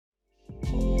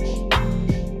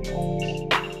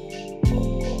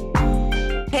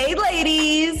Hey,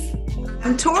 ladies.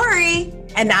 I'm Tori.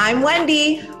 And I'm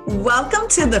Wendy. Welcome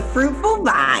to the Fruitful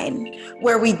Vine,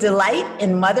 where we delight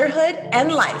in motherhood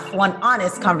and life, one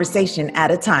honest conversation at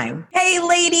a time. Hey,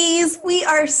 ladies. We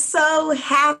are so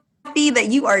happy that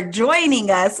you are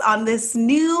joining us on this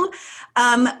new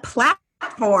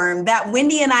platform that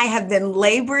Wendy and I have been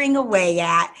laboring away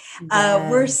at. Yes.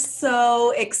 We're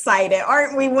so excited,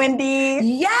 aren't we, Wendy?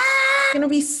 Yeah. It's going to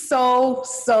be so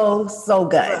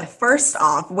good. First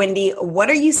off, Wendy, what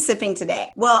are you sipping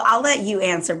today? Well, I'll let you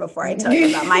answer before I tell you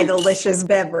about my delicious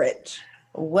beverage.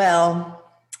 Well,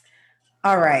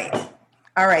 all right.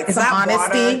 Some honesty.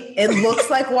 Water? It looks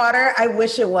like water. I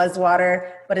wish it was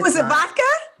water, but it's Was not. it vodka?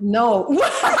 No.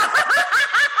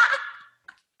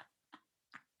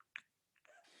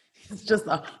 It's just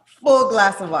a full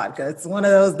glass of vodka. It's one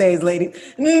of those days, ladies.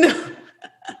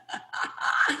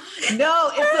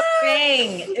 No, it's a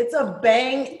Bang. It's a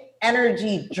Bang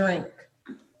energy drink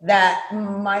that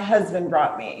my husband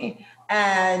brought me.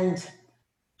 And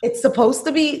it's supposed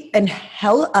to be a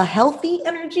healthy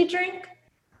energy drink.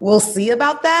 We'll see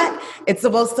about that. It's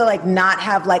supposed to not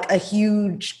have a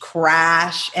huge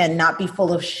crash and not be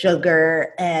full of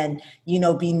sugar and,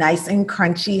 be nice and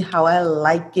crunchy how I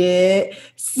like it.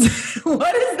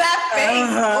 What is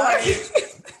that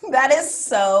face? That is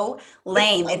so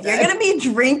lame. If you're going to be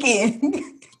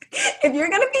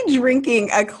drinking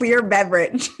a clear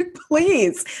beverage,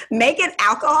 please make it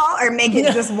alcohol or make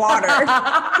it just water.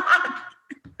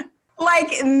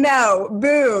 No,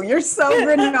 boo, you're so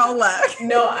granola.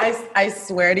 No, I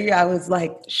swear to you, I was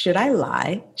like, should I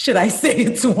lie? Should I say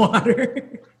it's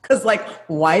water? Because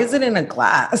why is it in a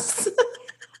glass?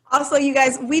 Also, you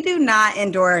guys, we do not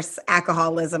endorse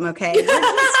alcoholism, okay? We're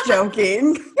just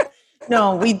joking.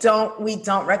 No, we don't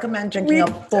recommend drinking a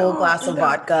full glass of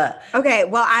vodka. Okay,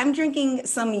 well, I'm drinking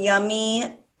some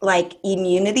yummy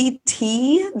immunity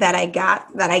tea that I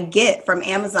get from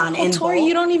Amazon. And Tori,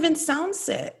 you don't even sound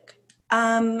sick.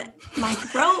 My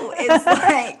throat is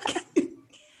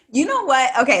you know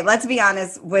what? Okay, let's be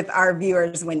honest with our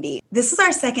viewers, Wendy. This is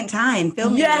our second time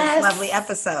filming this lovely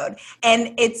episode.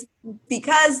 And it's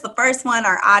because the first one,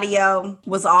 our audio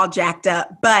was all jacked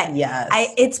up. But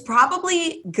it's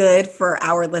probably good for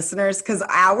our listeners because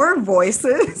our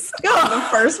voices on the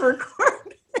first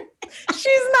recording.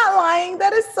 She's not lying.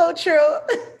 That is so true.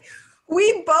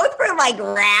 We both were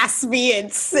raspy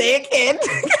and sick. And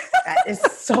that is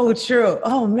so true.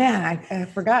 Oh, man, I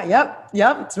forgot. Yep.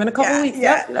 It's been a couple weeks.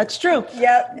 Yep, that's true.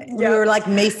 Yep. We were like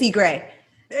Macy Gray.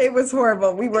 It was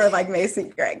horrible. We were like Macy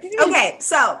Gray. Okay,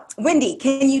 so Wendy,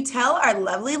 can you tell our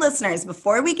lovely listeners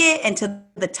before we get into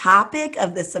the topic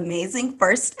of this amazing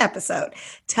first episode,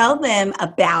 tell them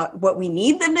about what we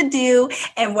need them to do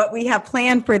and what we have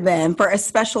planned for them for a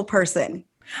special person?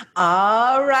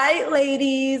 All right,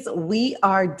 ladies, we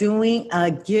are doing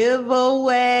a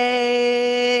giveaway.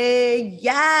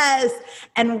 Yes.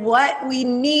 And what we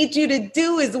need you to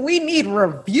do is we need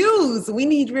reviews. We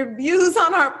need reviews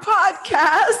on our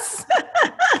podcast.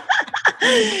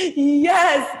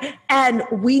 Yes. And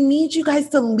we need you guys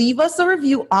to leave us a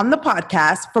review on the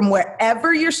podcast from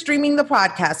wherever you're streaming the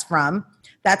podcast from.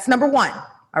 That's number one.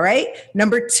 All right.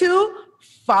 Number two,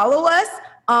 follow us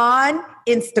on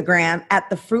Instagram at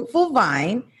The Fruitful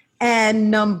Vine.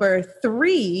 And number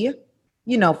three,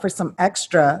 for some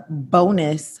extra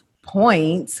bonus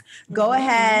points, go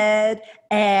ahead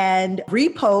and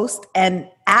repost and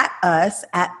at us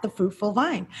at The Fruitful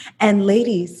Vine. And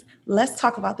ladies, let's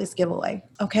talk about this giveaway,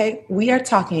 okay? We are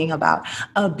talking about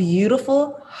a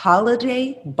beautiful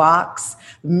holiday box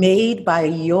made by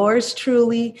yours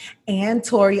truly and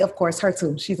Tori, of course, her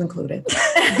too. She's included.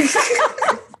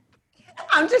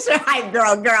 I'm just a hype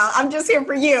girl. I'm just here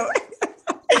for you.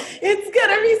 It's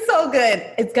going to be so good.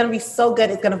 It's going to be so good.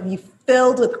 It's going to be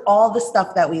filled with all the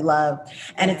stuff that we love.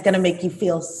 And it's going to make you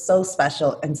feel so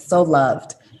special and so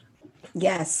loved.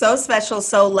 Yes, so special,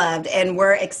 so loved. And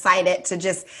we're excited to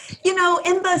just, in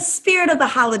the spirit of the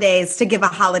holidays, to give a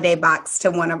holiday box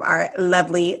to one of our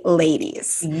lovely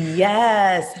ladies.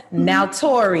 Yes. Now,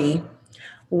 Tori,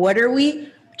 what are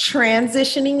we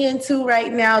transitioning into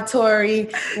right now, Tori?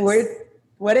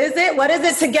 What is it? What is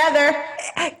it together?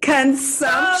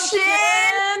 Consumption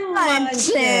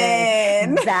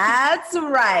munching. That's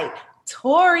right.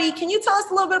 Tori, can you tell us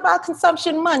a little bit about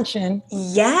consumption munching?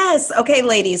 Yes. Okay,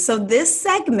 ladies. So this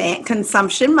segment,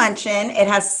 Consumption Munching, it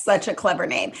has such a clever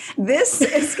name. This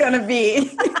is going to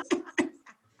be,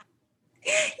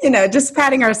 Just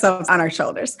patting ourselves on our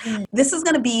shoulders. This is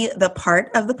going to be the part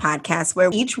of the podcast where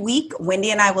each week, Wendy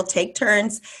and I will take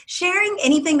turns sharing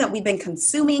anything that we've been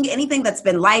consuming, anything that's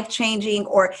been life-changing,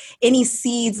 or any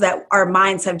seeds that our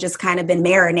minds have just kind of been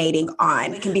marinating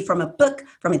on. It can be from a book,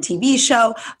 from a TV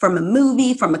show, from a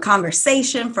movie, from a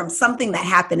conversation, from something that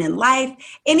happened in life.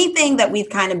 Anything that we've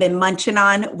kind of been munching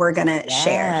on, we're going to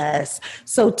share. Yes.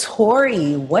 So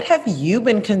Tori, what have you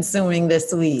been consuming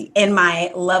this week? In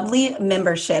my lovely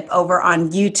membership over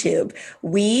on YouTube,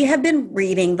 we have been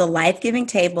reading The Life-Giving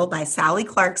Table by Sally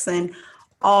Clarkson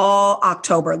all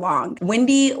October long.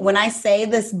 Wendy, when I say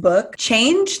this book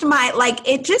changed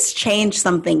it just changed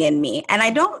something in me. And I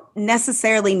don't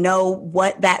necessarily know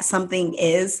what that something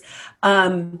is.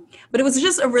 But it was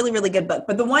just a really, really good book.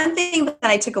 But the one thing that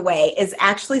I took away is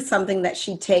actually something that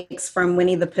she takes from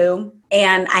Winnie the Pooh.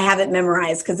 And I have it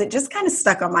memorized because it just kind of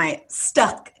stuck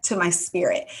to my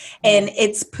spirit. And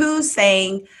it's Pooh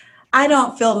saying, "I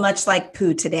don't feel much like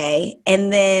Pooh today."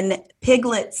 And then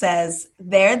Piglet says,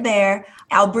 there,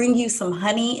 I'll bring you some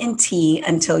honey and tea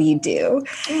until you do.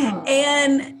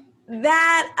 And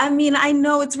that, I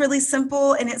know it's really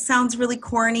simple and it sounds really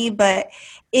corny, but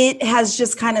it has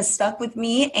just kind of stuck with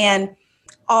me. And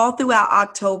all throughout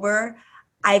October,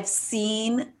 I've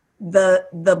seen the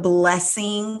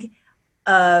blessing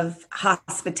of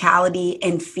hospitality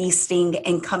and feasting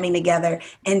and coming together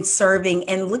and serving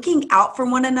and looking out for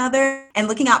one another and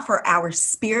looking out for our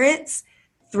spirits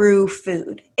through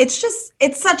food. It's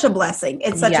such a blessing.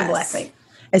 It's such a blessing.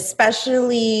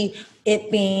 Especially it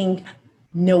being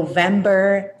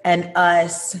November and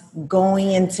us going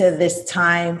into this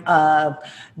time of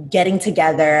getting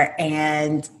together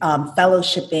and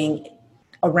fellowshipping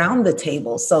around the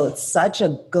table. So it's such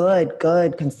a good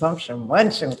consumption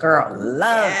luncheon, girl.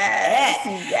 Love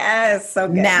it. Yes. So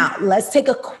good. Now let's take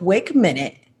a quick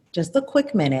minute,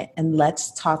 and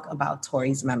let's talk about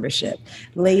Tori's membership.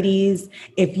 Ladies,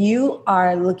 if you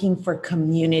are looking for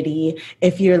community,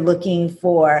 if you're looking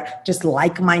for just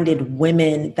like-minded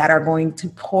women that are going to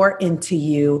pour into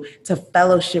you to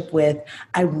fellowship with,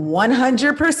 I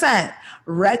 100%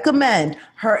 recommend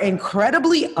her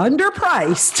incredibly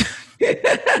underpriced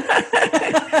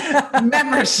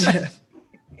membership.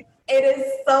 It is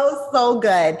so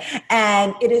good.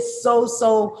 And it is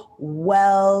so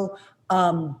well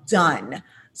done.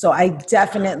 So I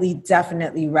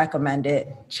definitely recommend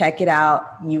it. Check it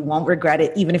out. You won't regret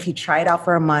it. Even if you try it out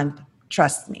for a month,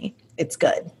 trust me, it's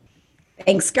good.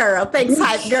 Thanks, girl. Thanks,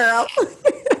 hype girl.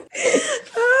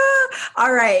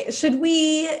 All right. Should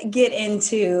we get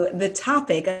into the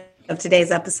topic of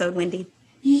today's episode, Wendy?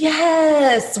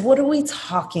 Yes. What are we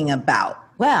talking about?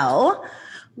 Well,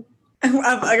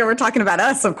 we're talking about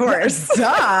us, of course.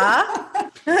 Duh.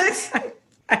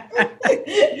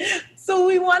 So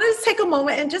we want to take a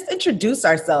moment and just introduce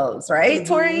ourselves, right,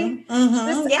 Tori?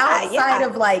 Mm-hmm. Just outside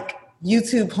of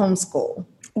YouTube homeschool.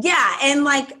 Yeah. And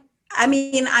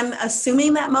I'm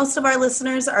assuming that most of our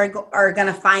listeners are going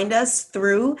to find us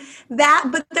through that,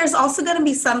 but there's also going to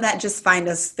be some that just find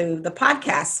us through the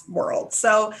podcast world.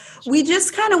 So we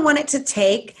just kind of wanted to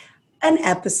take an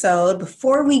episode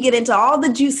before we get into all the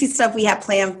juicy stuff we have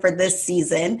planned for this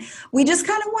season. We just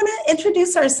kind of want to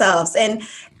introduce ourselves and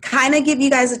kind of give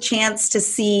you guys a chance to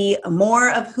see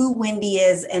more of who Wendy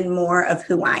is and more of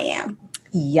who I am.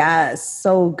 Yes,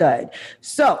 so good.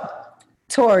 So,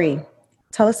 Tori,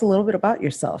 tell us a little bit about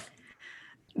yourself.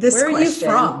 Where are you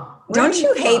from? Don't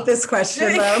you hate this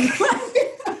question, though?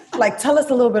 Tell us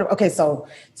a little bit. Okay, so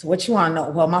what you want to know?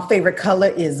 Well, my favorite color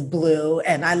is blue,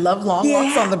 and I love long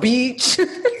walks on the beach.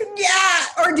 Yeah.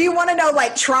 Or do you want to know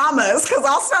traumas? Because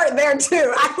I'll start there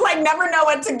too. I never know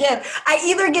what to give. I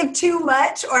either give too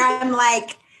much or I'm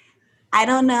I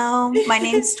don't know. My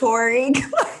name's Tori.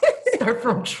 Start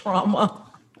from trauma.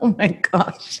 Oh my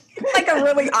gosh. A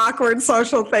really awkward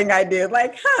social thing I do.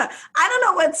 I don't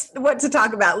know what to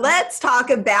talk about. Let's talk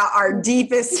about our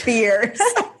deepest fears.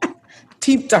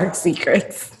 Deep, dark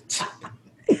secrets.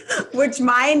 Which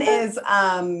mine is,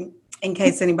 in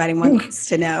case anybody wants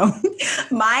to know,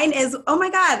 mine is, oh my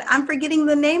God, I'm forgetting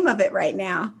the name of it right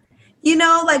now. When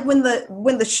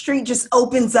the street just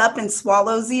opens up and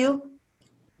swallows you.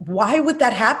 Why would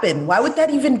that happen? Why would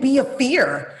that even be a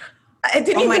fear? I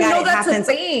didn't even know that's a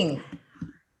thing.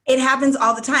 It happens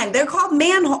all the time. They're called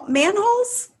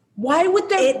manholes. Why would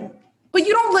they? But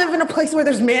you don't live in a place where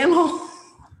there's manholes.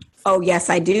 Oh, yes,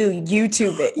 I do.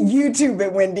 YouTube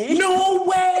it, Wendy. No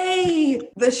way.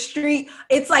 The street,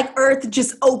 it's like earth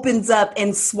just opens up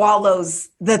and swallows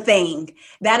the thing.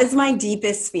 That is my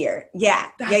deepest fear. Yeah.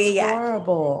 That's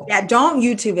horrible. Yeah, don't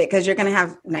YouTube it because you're going to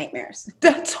have nightmares.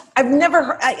 I've never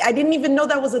heard, I didn't even know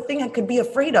that was a thing I could be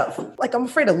afraid of. Like, I'm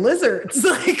afraid of lizards.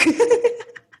 Like,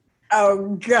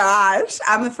 oh gosh,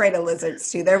 I'm afraid of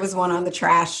lizards too. There was one on the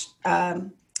trash,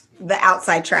 the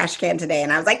outside trash can today,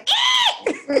 and I was like,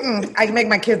 I can make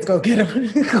my kids go get them.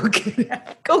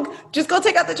 Just go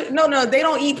take out the. No, they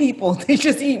don't eat people. They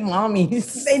just eat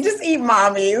mommies. They just eat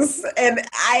mommies, and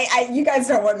you guys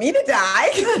don't want me to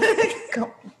die.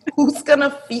 Who's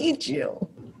gonna feed you?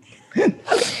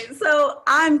 Okay, so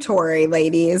I'm Tori,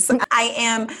 ladies. I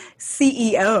am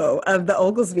CEO of the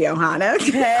Oglesby Ohana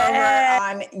over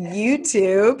on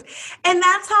YouTube. And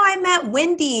that's how I met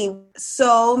Wendy.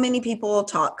 So many people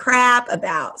talk crap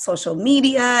about social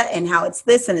media and how it's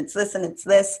this and it's this and it's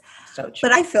this. So true.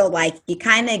 But I feel like you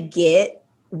kind of get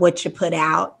what you put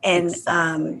out. And,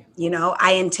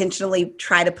 I intentionally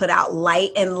try to put out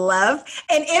light and love.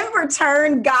 And in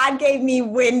return, God gave me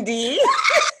Wendy.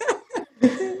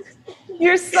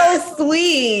 You're so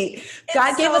sweet.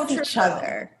 God gave us each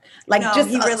other. Like, no, just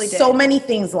he really did. So many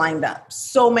things lined up.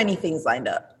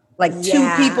 Like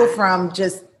two people from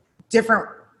just different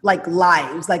like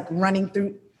lives, like running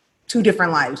through two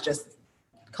different lives, just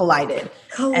collided.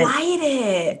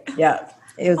 And, yeah.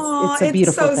 It's a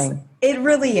beautiful thing. It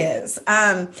really is.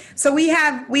 So we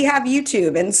have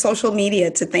YouTube and social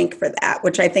media to thank for that,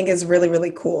 which I think is really,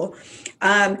 really cool.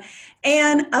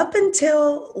 And up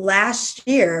until last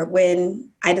year, when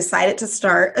I decided to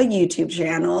start a YouTube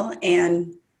channel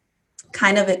and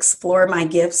kind of explore my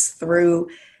gifts through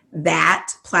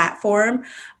that platform,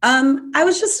 I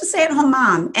was just a stay-at-home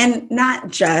mom, and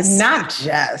not just.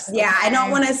 Yeah, I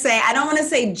don't want to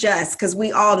say just, because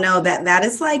we all know that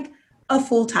is like a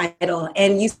full title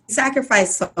and you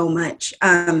sacrifice so much.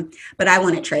 But I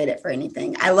wouldn't trade it for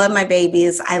anything. I love my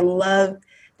babies. I love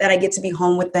that I get to be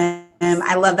home with them.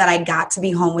 I love that I got to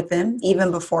be home with them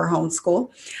even before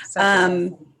homeschool.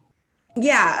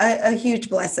 A huge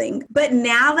blessing. But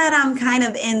now that I'm kind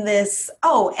of in this,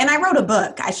 and I wrote a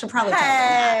book. I should probably tell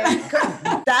them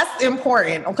that. That's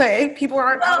important, okay? People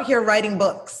aren't out here writing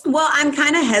books. Well, I'm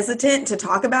kind of hesitant to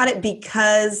talk about it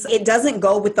because it doesn't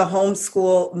go with the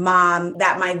homeschool mom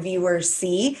that my viewers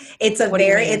see. It's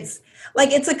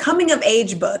a coming of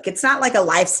age book. It's not like a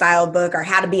lifestyle book or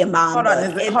how to be a mom book.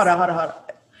 Hold on.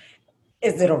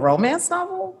 Is it a romance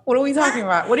novel? What are we talking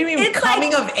about? What do you mean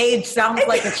coming of age sounds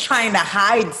like it's trying to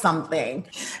hide something?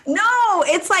 No,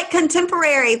 it's like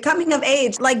contemporary coming of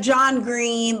age, like John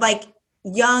Green, like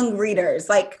young readers,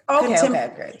 like okay.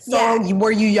 So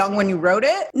were you young when you wrote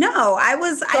it? No, I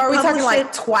was. So are we talking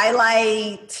like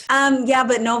Twilight? Yeah,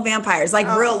 but no vampires, like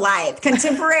real life.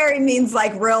 Contemporary means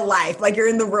like real life, like you're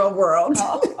in the real world.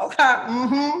 Oh,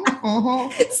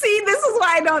 okay. See, this is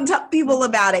why I don't tell people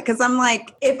about it, because I'm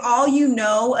like, if all you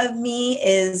know of me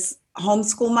is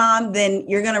homeschool mom, then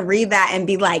you're gonna read that and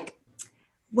be like,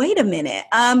 wait a minute.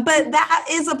 But that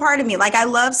is a part of me. Like, I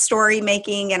love story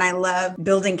making and I love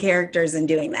building characters and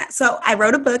doing that. So I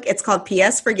wrote a book. It's called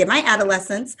P.S. Forgive My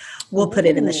Adolescence. We'll put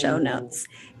it in the show notes.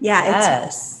 Yeah.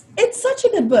 Yes. It's such a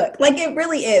good book. Like, it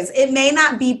really is. It may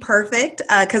not be perfect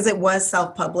because it was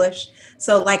self-published.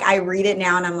 So like, I read it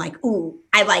now and I'm like, ooh,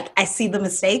 I see the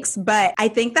mistakes, but I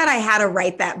think that I had to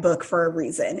write that book for a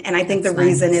reason. And I think the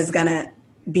reason is going to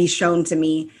be shown to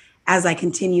me as I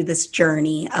continue this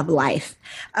journey of life.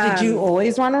 Did you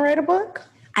always want to write a book?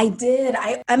 I did.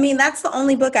 I mean, that's the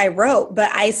only book I wrote,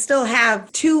 but I still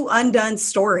have 2 undone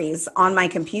stories on my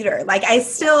computer. Like, I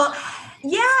still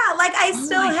have.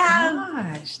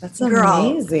 Gosh, that's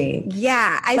amazing.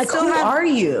 Yeah. Who are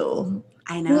you?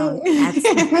 I know.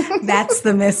 That's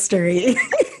the mystery.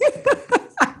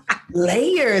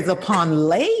 Layers upon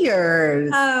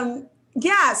layers.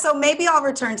 Yeah, so maybe I'll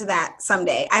return to that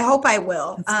someday. I hope I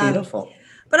will. That's beautiful.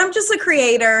 But I'm just a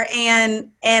creator, and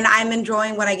I'm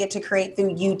enjoying what I get to create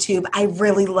through YouTube. I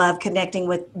really love connecting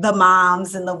with the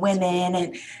moms and the women,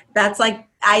 and that's like,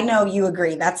 I know you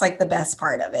agree, that's like the best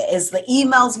part of it, is the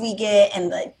emails we get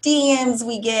and the DMs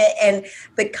we get and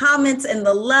the comments and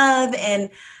the love, and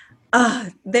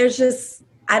there's just,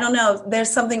 I don't know, there's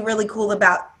something really cool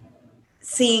about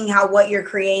seeing how what you're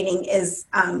creating is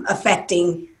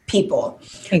affecting people.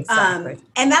 Exactly.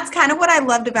 And that's kind of what I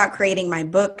loved about creating my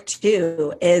book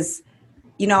too, is,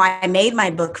 I made my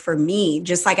book for me,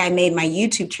 just like I made my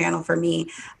YouTube channel for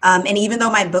me. And even though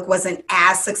my book wasn't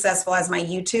as successful as my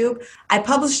YouTube, I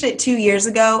published it 2 years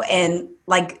ago. And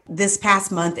like this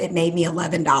past month, it made me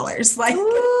 $11. Like,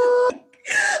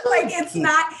 Like it's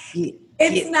not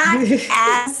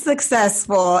as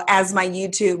successful as my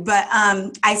YouTube, but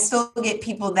I still get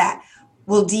people that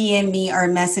will DM me or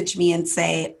message me and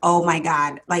say, oh my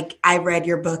God, like I read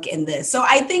your book in this. So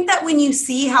I think that when you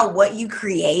see how what you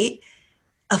create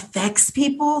affects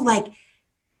people, like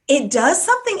it does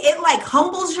something, it like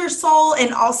humbles your soul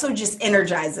and also just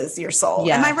energizes your soul.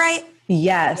 Yes. Am I right?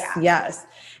 Yes, yes.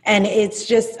 And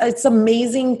it's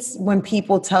amazing when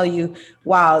people tell you,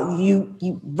 wow, you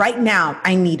right now,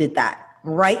 I needed that.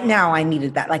 Right now, I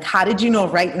needed that. Like, how did you know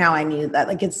right now I needed that?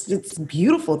 Like, it's a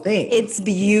beautiful thing. It's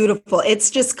beautiful. It's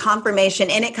just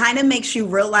confirmation. And it kind of makes you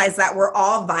realize that we're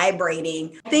all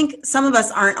vibrating. I think some of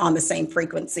us aren't on the same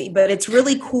frequency, but it's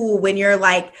really cool when you're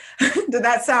like, did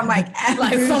that sound like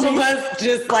some of us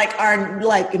just like are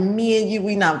like me and you,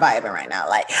 we not vibing right now.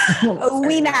 Like,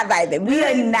 we not vibing. We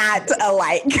are not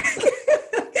alike.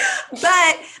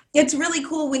 But it's really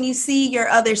cool when you see your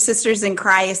other sisters in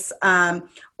Christ,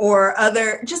 or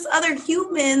other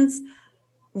humans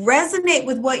resonate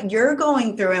with what you're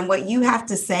going through and what you have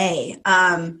to say,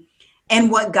 and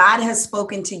what God has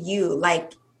spoken to you.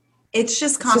 Like, it's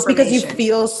just confirmation. Just because you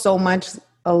feel so much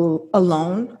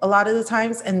alone a lot of the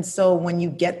times. And so when you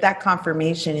get that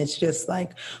confirmation, it's just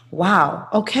like, wow,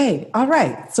 okay, all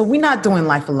right. So we're not doing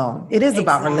life alone. It is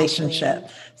about relationship.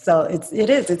 So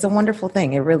it's a wonderful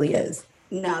thing. It really is.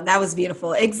 No, that was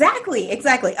beautiful. Exactly.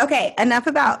 Okay, enough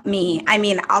about me. I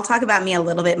mean, I'll talk about me a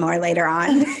little bit more later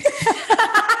on.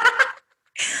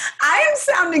 I am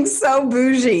sounding so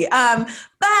bougie.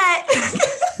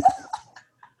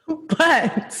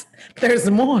 But there's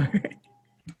more.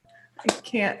 I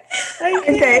can't.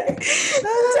 Okay.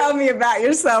 Tell me about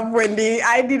yourself, Wendy.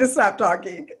 I need to stop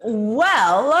talking.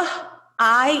 Well,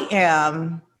 I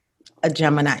am a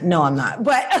Gemini. No, I'm not.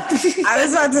 But I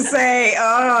was about to say,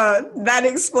 that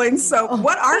explains so.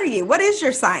 What are you? What is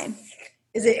your sign?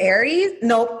 Is it Aries?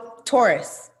 Nope.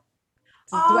 Taurus.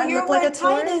 Do I look like a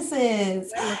Taurus? And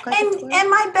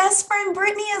my best friend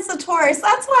Brittany is a Taurus.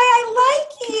 That's why I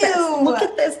like you. Look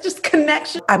at this, just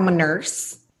connection. I'm a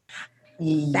nurse.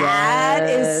 That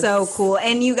is so cool.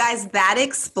 And you guys, that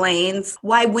explains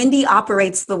why Wendy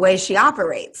operates the way she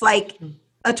operates. Like,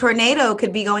 a tornado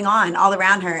could be going on all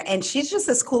around her, and she's just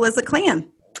as cool as a clam.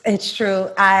 It's true.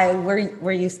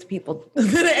 We're used to people.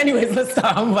 Anyways, let's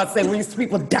stop. I'm about to say we're used to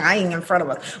people dying in front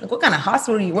of us. Like, what kind of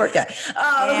hospital do you work at?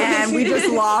 And we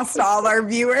just lost all our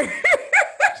viewers.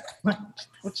 We're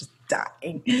just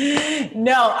dying.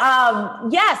 No.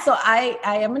 Yeah. So I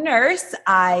am a nurse.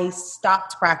 I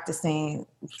stopped practicing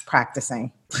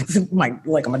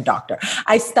like I'm a doctor.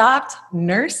 I stopped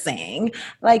nursing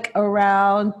like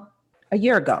around a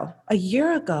year ago.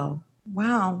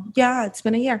 Wow. Yeah, it's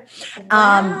been a year.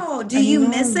 Wow. Do you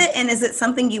miss it? And is it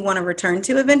something you want to return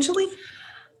to eventually?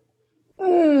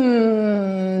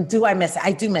 Do I miss it?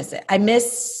 I do miss it. I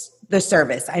miss the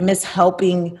service. I miss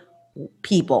helping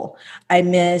people. I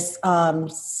miss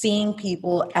seeing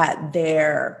people at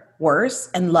their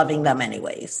worst and loving them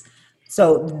anyways.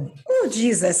 So, oh,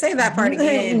 Jesus, say that part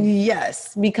again.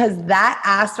 Yes, because that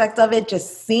aspect of it,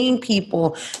 just seeing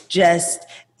people just,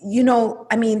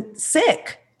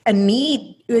 sick and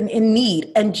in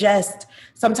need, and just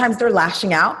sometimes they're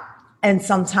lashing out and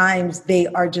sometimes they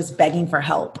are just begging for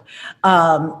help.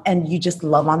 And you just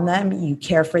love on them, you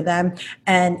care for them.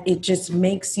 And it just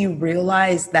makes you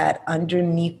realize that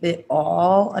underneath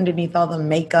all the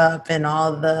makeup and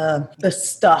all the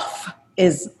stuff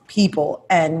is people.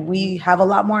 And we have a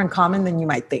lot more in common than you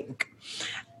might think.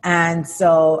 And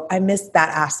so I miss that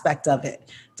aspect of it.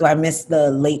 Do I miss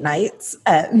the late nights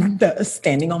and the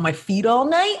standing on my feet all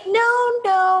night?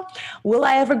 No. Will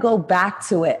I ever go back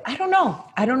to it? I don't know.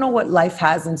 I don't know what life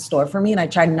has in store for me. And I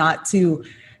try not to,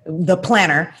 the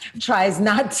planner tries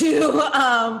not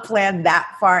to plan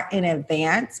that far in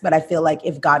advance. But I feel like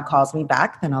if God calls me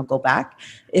back, then I'll go back.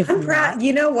 I'm proud.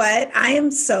 You know what? I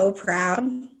am so proud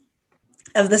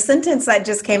of the sentence that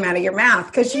just came out of your mouth,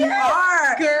 because you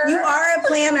are a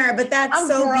planner, but that's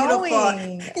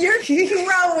growing. Beautiful. You're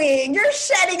growing. You're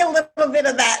shedding a little bit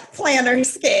of that planner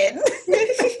skin.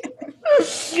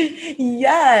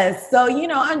 Yes. So,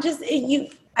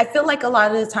 I feel like a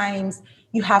lot of the times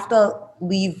you have to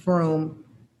leave room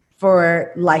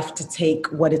for life to take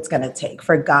what it's going to take,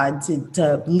 for God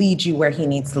to lead you where he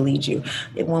needs to lead you.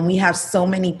 When we have so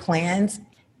many plans,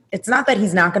 it's not that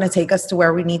he's not going to take us to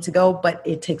where we need to go, but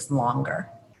it takes longer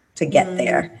to get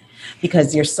there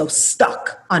because you're so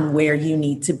stuck on where you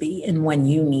need to be and when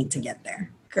you need to get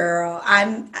there. Girl,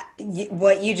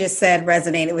 what you just said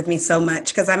resonated with me so much,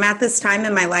 because I'm at this time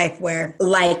in my life where,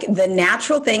 like, the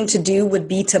natural thing to do would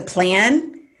be to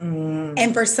plan,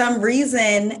 And for some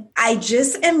reason, I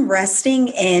just am resting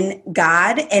in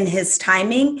God and his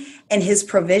timing and his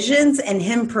provisions and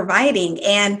him providing.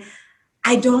 And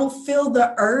I don't feel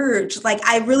the urge. Like,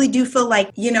 I really do feel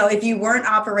like, if you weren't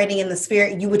operating in the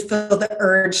spirit, you would feel the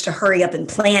urge to hurry up and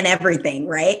plan everything,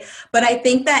 right? But I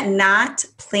think that not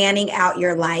planning out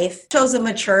your life shows a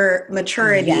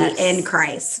maturity in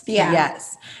Christ. Yeah.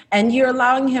 Yes. And you're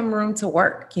allowing him room to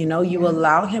work. You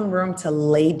allow him room to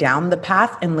lay down the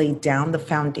path and lay down the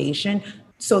foundation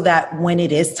so that when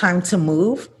it is time to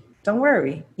move, don't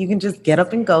worry. You can just get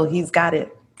up and go. He's got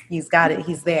it. He's got it.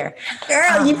 He's there.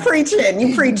 Girl, you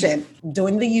preaching.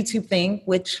 Doing the YouTube thing,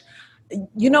 which,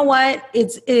 you know what?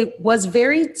 It was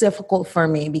very difficult for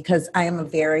me because I am a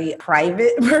very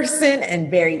private person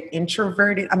and very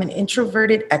introverted. I'm an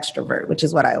introverted extrovert, which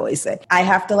is what I always say. I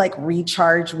have to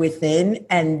recharge within,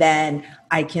 and then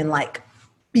I can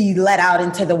be let out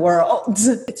into the world.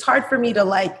 It's hard for me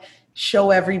to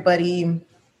show everybody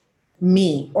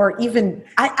me, or even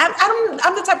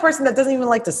I'm the type of person that doesn't even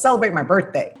like to celebrate my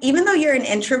birthday. Even though you're an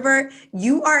introvert,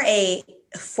 you are a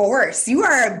force. You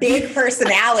are a big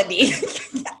personality.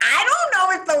 I don't know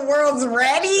if the world's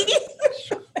ready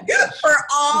for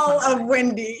all of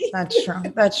Wendy. That's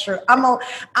true. I'm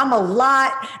a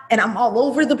lot, and I'm all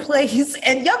over the place.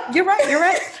 And yep, you're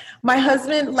right. My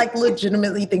husband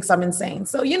legitimately thinks I'm insane.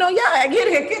 So, I get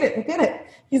it.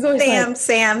 He's always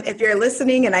Sam, if you're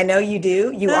listening, and I know you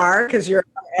do, you are, because you're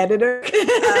our editor.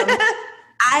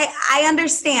 I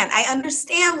understand. I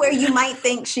understand where you might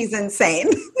think she's insane.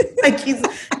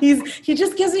 He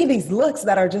just gives me these looks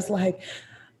that are just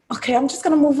okay, I'm just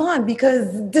going to move on because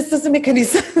this doesn't make any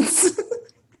sense.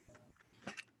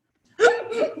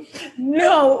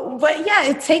 No, but yeah,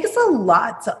 it takes a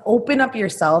lot to open up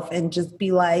yourself and just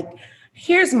be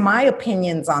here's my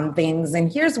opinions on things,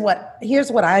 and here's what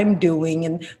I'm doing.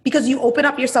 And because you open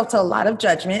up yourself to a lot of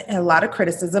judgment and a lot of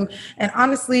criticism. And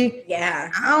honestly,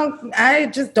 I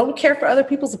just don't care for other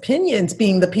people's opinions,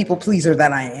 being the people pleaser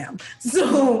that I am.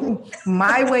 So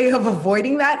my way of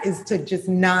avoiding that is to just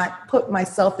not put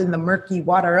myself in the murky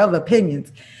water of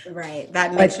opinions. Right.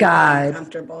 That makes you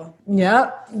uncomfortable.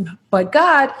 Yep. But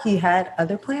God, he had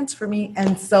other plans for me.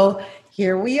 And so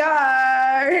here we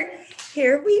are.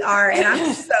 And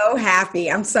I'm so happy.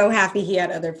 I'm so happy he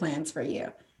had other plans for you,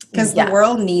 because the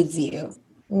world needs you.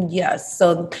 Yes.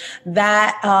 So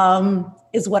that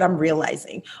is what I'm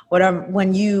realizing. When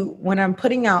I'm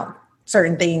putting out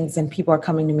certain things and people are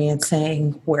coming to me and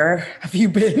saying, where have you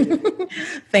been?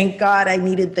 Thank God I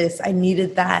needed this. I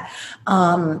needed that.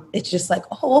 It's just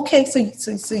oh, okay. So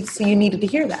you needed to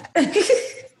hear that.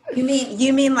 You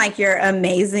mean your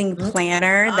amazing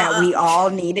planner that we all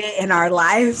needed in our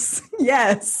lives?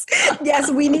 Yes,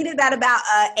 we needed that about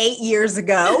 8 years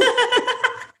ago.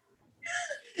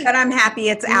 But I'm happy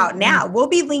it's out now. We'll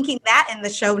be linking that in the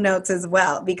show notes as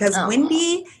well, because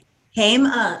Wendy came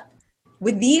up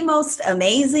with the most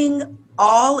amazing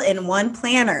all-in-one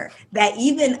planner that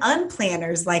even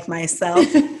unplanners like myself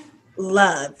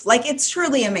love. It's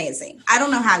truly amazing. I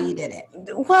don't know how you did it.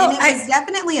 Well, and it was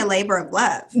definitely a labor of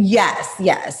love.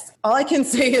 Yes. All I can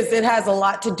say is it has a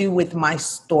lot to do with my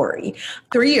story.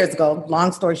 3 years ago,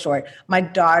 long story short, my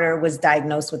daughter was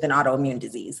diagnosed with an autoimmune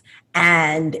disease,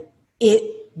 and it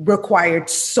required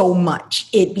so much.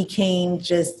 It became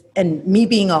and me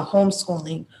being a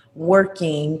homeschooling,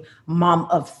 working mom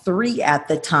of 3 at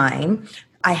the time,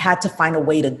 I had to find a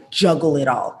way to juggle it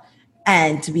all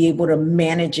and to be able to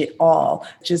manage it all,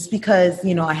 just because,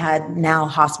 I had now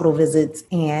hospital visits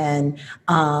and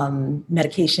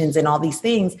medications and all these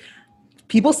things.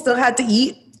 People still had to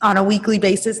eat on a weekly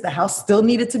basis. The house still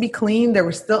needed to be cleaned. There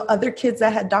were still other kids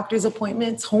that had doctor's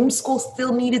appointments. Homeschool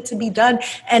still needed to be done.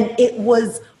 And it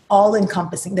was all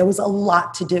encompassing. There was a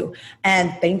lot to do.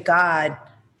 And thank God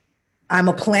I'm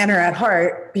a planner at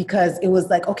heart, because it was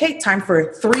okay, time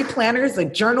for 3 planners, a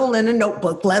journal, and a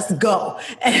notebook. Let's go.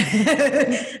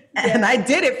 And I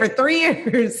did it for 3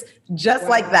 years, just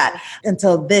like that,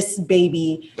 until this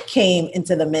baby came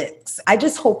into the mix. I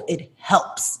just hope it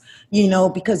helps,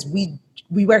 because we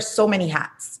wear so many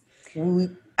hats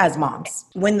as moms.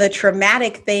 When the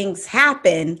traumatic things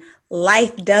happen,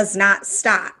 life does not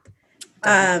stop.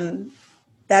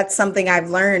 That's something I've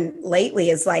learned lately,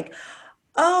 is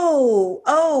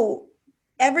oh,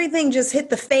 everything just hit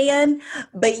the fan,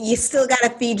 but you still got to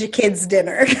feed your kids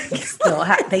dinner.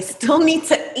 They still need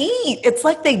to eat. It's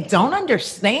they don't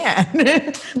understand.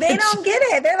 They don't get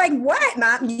it. They're like, what,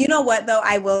 Mom? You know what, though?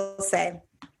 I will say,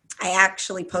 I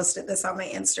actually posted this on my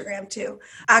Instagram too.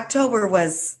 October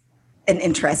was an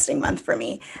interesting month for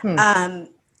me.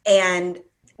 And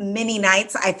many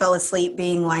nights I fell asleep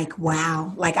being like,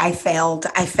 wow, like I failed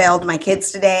my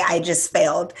kids today. I just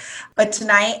failed. But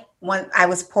tonight, when I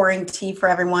was pouring tea for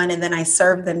everyone and then I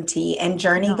served them tea, and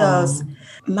Journey goes,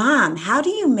 Mom, how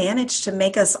do you manage to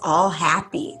make us all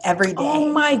happy every day?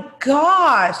 Oh my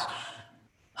gosh.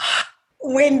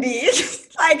 Wendy,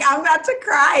 like I'm about to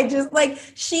cry. Just like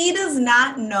she does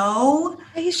not know.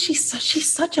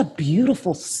 She's such a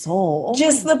beautiful soul.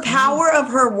 Just the power of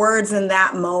her words in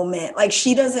that moment. Like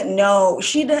she doesn't know.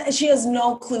 She has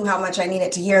no clue how much I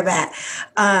needed to hear that.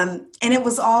 And it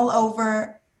was all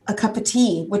over a cup of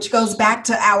tea, which goes back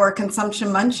to our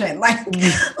consumption munching. Like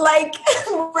right?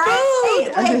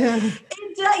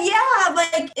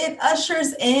 Like it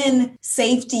ushers in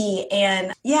safety,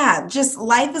 and just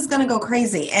life is going to go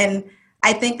crazy. And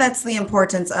I think that's the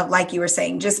importance of, like you were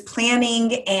saying, just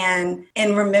planning and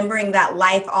remembering that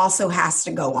life also has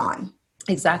to go on.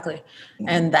 Exactly.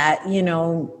 And that,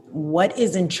 what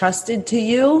is entrusted to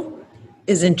you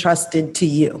is entrusted to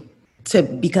you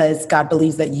because God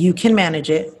believes that you can manage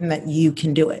it and that you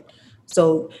can do it.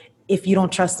 So if you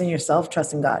don't trust in yourself,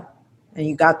 trust in God. And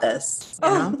you got this.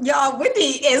 Y'all,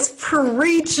 Wendy is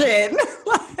preaching.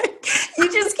 Like,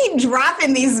 you just keep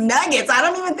dropping these nuggets. I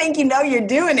don't even think you know you're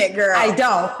doing it, girl. I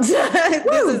don't.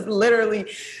 This is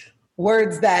literally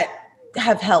words that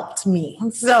have helped me.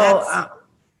 So,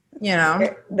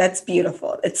 That's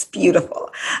beautiful. It's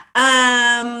beautiful.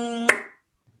 I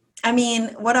mean,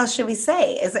 what else should we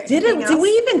say? Is there did we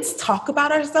even talk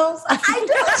about ourselves? I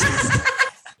don't.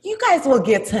 You guys will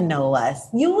get to know us.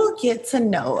 You will get to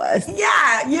know us.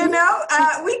 Yeah,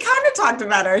 we kind of talked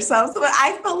about ourselves, but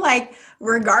I feel like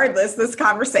regardless, this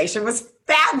conversation was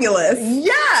fabulous.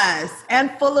 Yes, and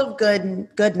full of good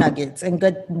nuggets and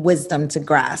good wisdom to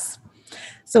grasp.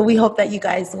 So we hope that you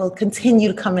guys will continue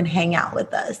to come and hang out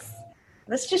with us.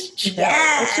 Let's just chill.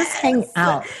 Yes. Let's just hang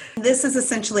out. This is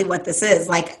essentially what this is.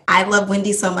 Like, I love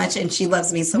Wendy so much and she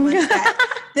loves me so much that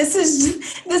this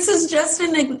is just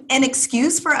an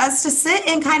excuse for us to sit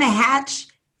and kind of hatch.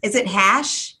 Is it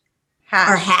hash?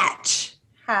 Or hatch?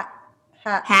 Hash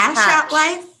out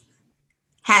life?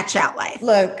 Hatch out life.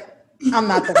 Look, I'm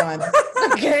not the one.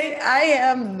 Okay? I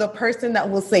am the person that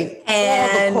will say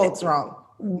all the quotes wrong.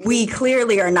 We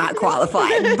clearly are not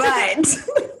qualified,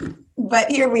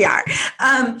 but here we are.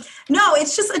 No,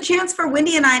 it's just a chance for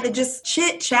Wendy and I to just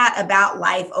chit chat about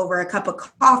life over a cup of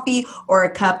coffee or a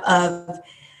cup of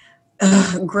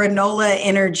granola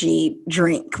energy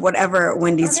drink, whatever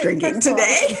Wendy's drinking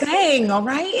today. Bang, all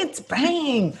right? It's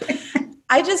bang.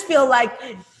 I just feel like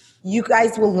you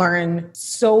guys will learn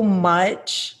so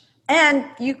much. And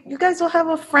you guys will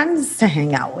have friends to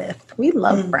hang out with. We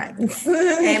love friends.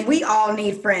 And we all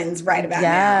need friends right about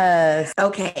now.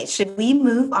 Okay, should we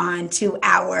move on to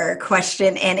our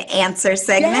question and answer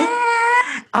segment? Yeah.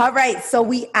 All right, so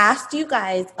we asked you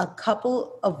guys a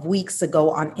couple of weeks ago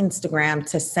on Instagram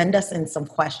to send us in some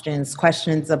questions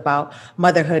about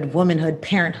motherhood, womanhood,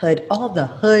 parenthood, all the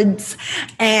hoods.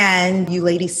 And you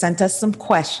ladies sent us some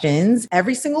questions.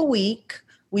 Every single week,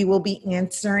 we will be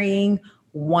answering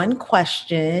one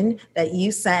question that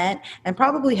you sent and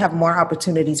probably have more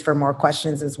opportunities for more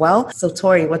questions as well. So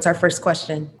Tori, what's our first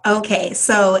question? Okay,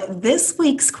 so this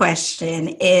week's question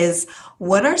is,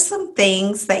 what are some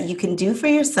things that you can do for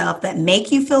yourself that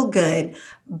make you feel good,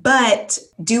 but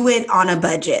do it on a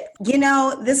budget?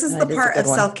 This is the part of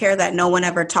self-care that no one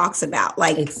ever talks about.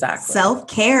 Like, exactly.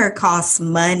 Self-care costs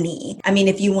money. I mean,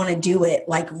 if you want to do it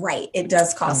right, it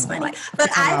does cost money. But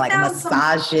I found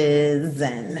massages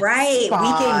and spas.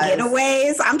 Weekend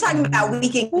getaways. I'm talking about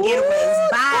weekend getaways.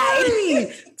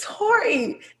 Bye,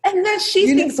 Tori. And then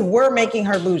she thinks we're making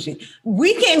her bougie.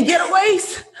 Weekend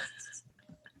getaways.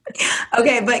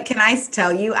 Okay, but can I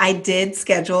tell you, I did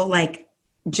schedule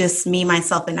just me,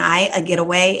 myself, and I a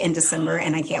getaway in December,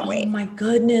 and I can't wait. Oh my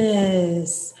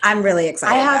goodness. I'm really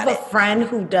excited. I have a friend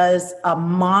who does a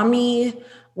mommy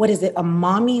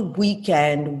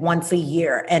weekend once a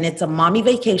year, and it's a mommy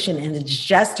vacation, and it's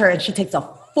just her, and she takes a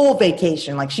full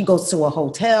vacation. Like, she goes to a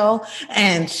hotel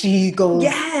and she goes,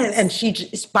 and she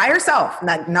just by herself,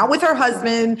 not with her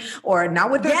husband or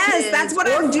not with her kids. That's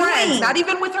what I'm doing. Not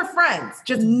even with her friends,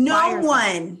 just no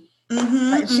one.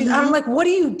 I'm like, what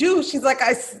do you do? She's like,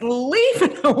 I sleep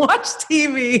and I watch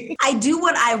TV. I do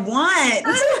what I want.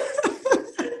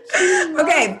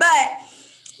 Okay, but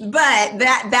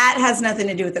that has nothing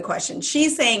to do with the question.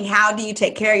 She's saying, how do you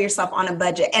take care of yourself on a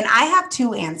budget? And I have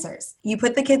two answers. You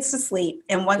put the kids to sleep,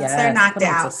 and once they're knocked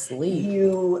out,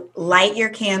 you light your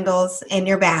candles in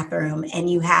your bathroom, and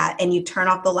you turn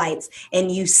off the lights,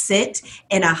 and you sit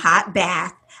in a hot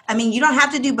bath I mean, you don't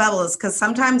have to do bubbles because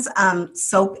sometimes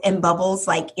soap and bubbles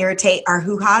like irritate our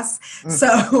hoo-has.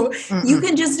 So you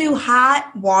can just do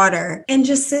hot water and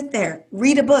just sit there,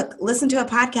 read a book, listen to a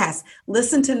podcast,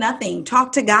 listen to nothing,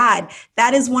 talk to God.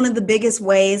 That is one of the biggest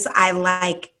ways I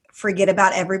like forget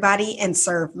about everybody and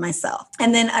serve myself.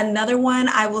 And then another one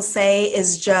I will say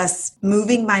is just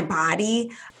moving my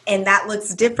body. And that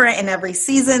looks different in every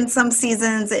season. Some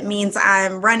seasons it means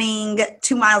I'm running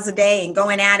 2 miles a day and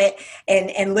going at it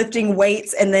and lifting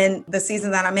weights. And then the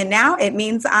season that I'm in now, it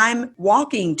means I'm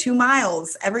walking 2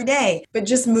 miles every day. But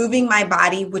just moving my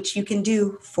body, which you can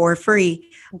do for free,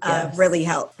 really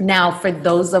helps. Now, for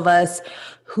those of us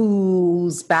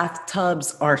whose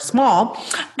bathtubs are small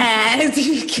and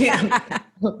you can't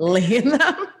lay in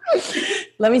them.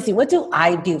 Let me see. What do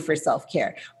I do for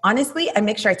self-care? Honestly, I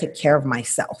make sure I take care of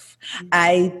myself.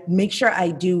 I make sure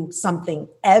I do something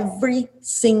every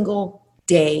single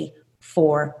day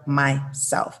for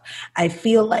myself. I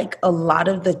feel like a lot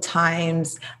of the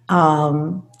times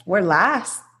we're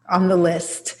last on the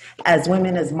list. As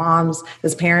women, as moms,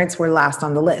 as parents, we're last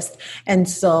on the list. And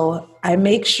so I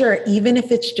make sure, even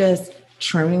if it's just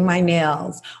trimming my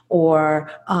nails or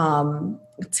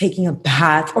taking a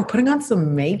bath or putting on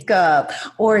some makeup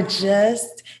or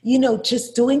just,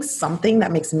 just doing something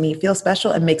that makes me feel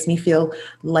special and makes me feel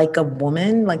like a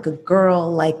woman, like a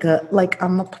girl, like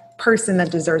I'm a person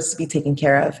that deserves to be taken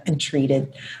care of and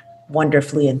treated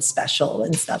wonderfully and special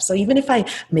and stuff. So even if I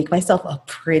make myself a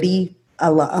pretty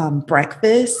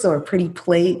breakfast or a pretty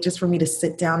plate just for me to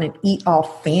sit down and eat all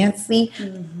fancy,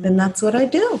 then that's what I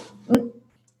do.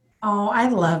 Oh, I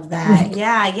love that.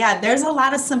 Yeah. There's a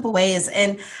lot of simple ways.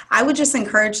 And I would just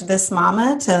encourage this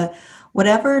mama to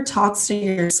whatever talks to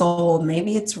your soul.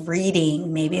 Maybe it's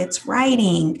reading, maybe it's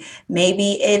writing,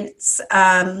 maybe it's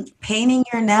painting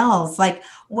your nails, like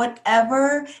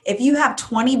whatever. If you have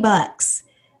 $20,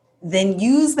 then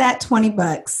use that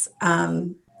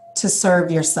 $20 to serve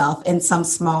yourself in some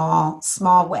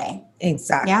small way.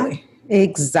 Exactly. Yeah?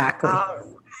 Exactly.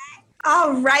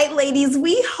 All right, ladies,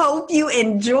 we hope you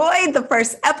enjoyed the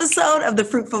first episode of The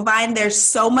Fruitful Vine. There's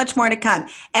so much more to come.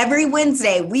 Every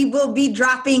Wednesday, we will be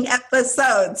dropping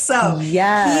episodes. So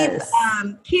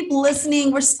keep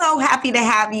listening. We're so happy to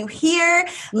have you here.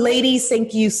 Ladies,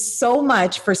 thank you so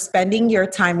much for spending your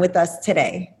time with us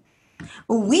today.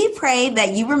 We pray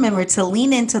that you remember to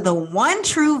lean into the one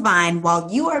true vine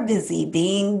while you are busy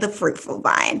being the fruitful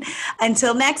vine.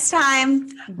 Until next time,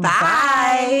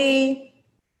 bye.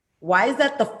 Why is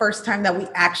that the first time that we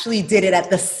actually did it at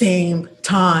the same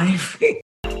time?